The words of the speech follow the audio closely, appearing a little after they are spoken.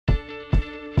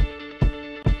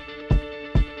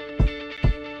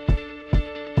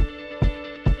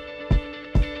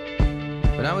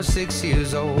was 6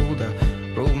 years old, I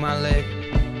broke my leg.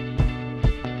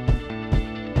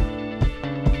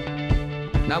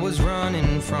 I was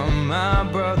running from my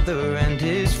brother and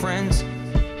his friends,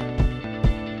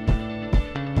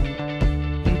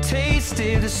 and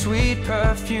tasted the sweet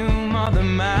perfume of the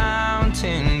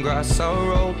mountain grass I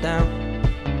rolled down.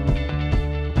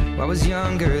 I was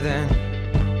younger then.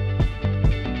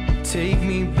 Take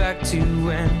me back to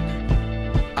when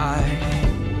I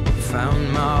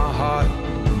found my heart,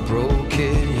 broke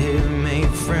it here,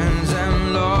 made friends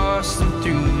and lost them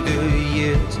through the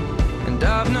years. And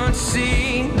I've not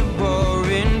seen the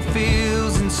boring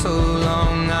fields in so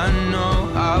long. I know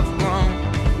I've grown,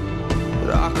 but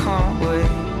I can't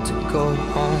wait to go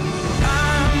home.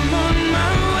 I'm on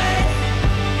my way,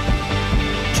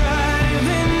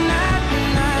 driving at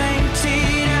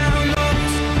 90 down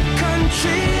those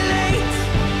country lanes,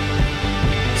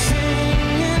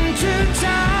 singing to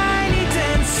Tiny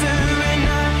Dancer, and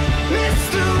I miss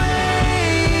the way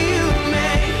you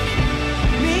make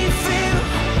me feel.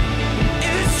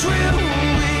 It's real.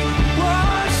 We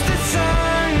watch the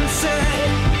sunset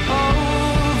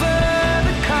over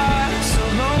the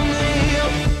castle lonely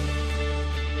hill.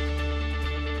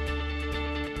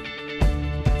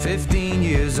 15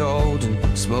 years old and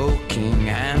smoking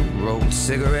hand-rolled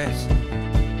cigarettes,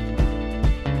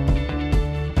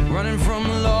 running from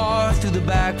the law through the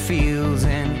backfields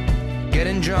and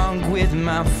getting drunk with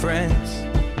my friends.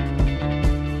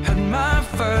 Had my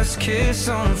first kiss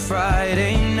on a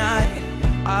Friday night.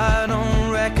 I don't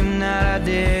reckon that I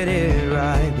did it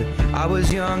right, but I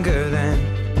was younger then.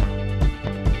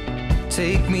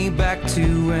 Take me back to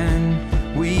when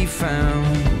we found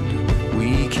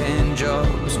weekend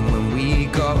jobs, and when we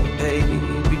got paid,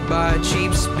 we'd buy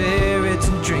cheap spirits